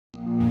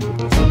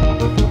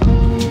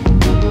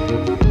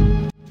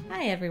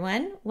Hi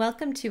everyone,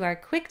 welcome to our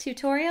quick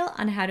tutorial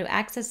on how to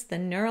access the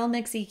Neural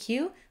Mix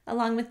EQ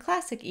along with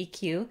Classic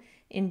EQ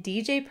in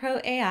djay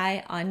Pro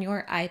AI on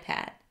your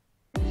iPad.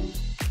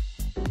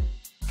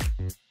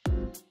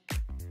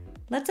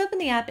 Let's open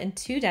the app in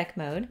 2-deck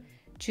mode,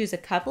 choose a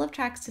couple of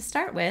tracks to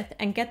start with,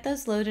 and get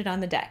those loaded on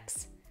the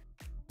decks.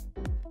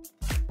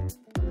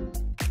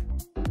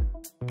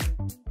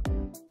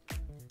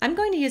 I'm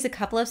going to use a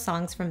couple of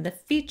songs from the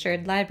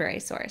featured library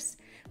source,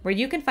 where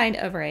you can find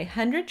over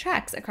 100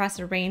 tracks across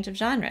a range of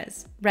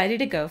genres, ready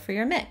to go for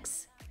your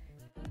mix.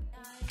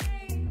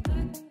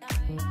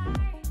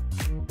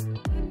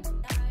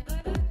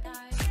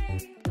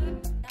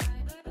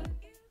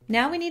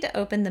 Now we need to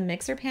open the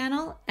mixer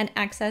panel and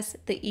access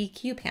the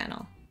EQ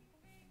panel.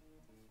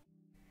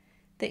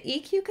 The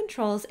EQ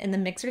controls in the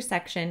mixer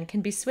section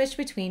can be switched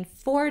between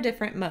 4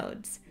 different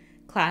modes: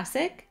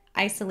 Classic,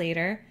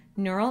 Isolator,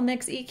 Neural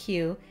Mix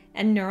EQ,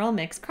 and Neural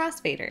Mix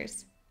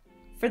Crossfaders.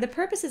 For the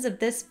purposes of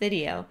this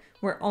video,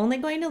 we're only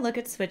going to look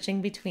at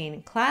switching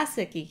between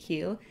Classic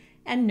EQ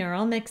and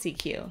Neural Mix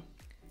EQ.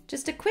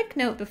 Just a quick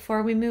note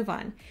before we move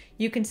on,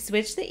 you can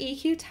switch the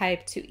EQ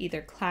type to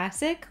either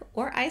Classic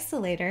or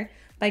Isolator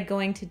by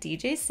going to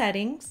DJ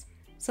Settings,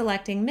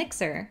 selecting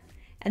Mixer,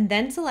 and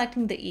then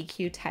selecting the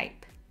EQ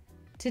type.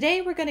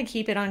 Today we're going to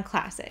keep it on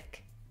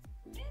Classic.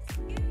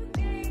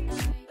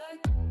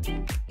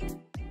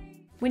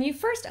 When you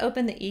first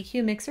open the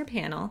EQ mixer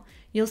panel,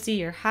 you'll see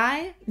your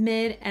high,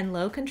 mid, and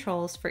low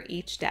controls for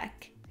each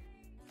deck.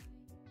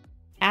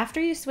 After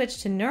you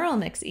switch to Neural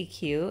Mix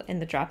EQ in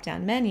the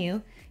drop-down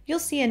menu, you'll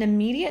see an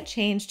immediate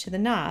change to the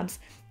knobs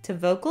to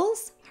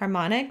vocals,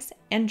 harmonics,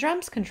 and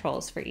drums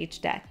controls for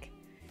each deck.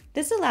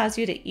 This allows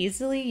you to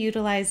easily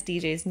utilize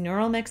DJ's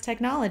Neural Mix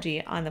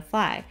technology on the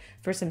fly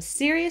for some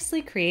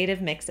seriously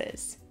creative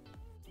mixes.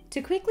 To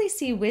quickly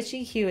see which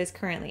EQ is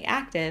currently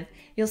active,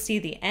 you'll see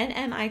the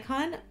NM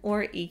icon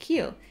or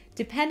EQ,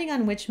 depending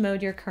on which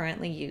mode you're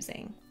currently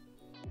using.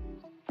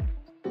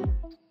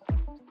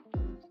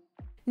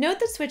 Note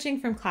that switching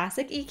from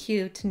Classic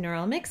EQ to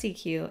Neural Mix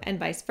EQ and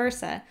vice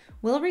versa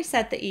will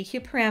reset the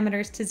EQ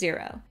parameters to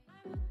 0.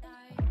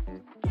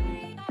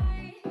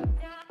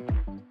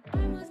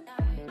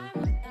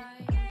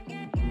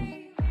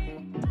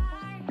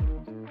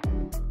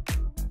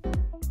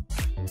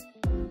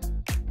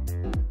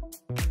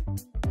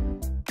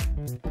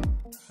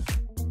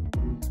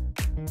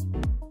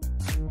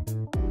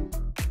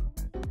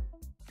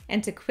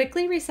 And to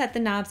quickly reset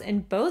the knobs in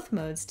both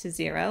modes to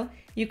 0,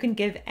 you can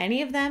give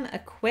any of them a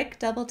quick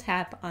double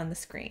tap on the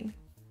screen.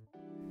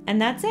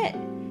 And that's it!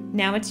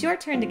 Now it's your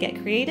turn to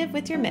get creative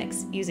with your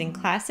mix using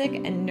Classic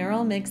and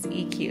Neural Mix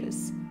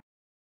EQs.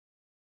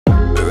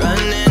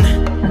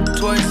 Running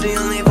towards the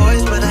only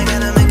voice, but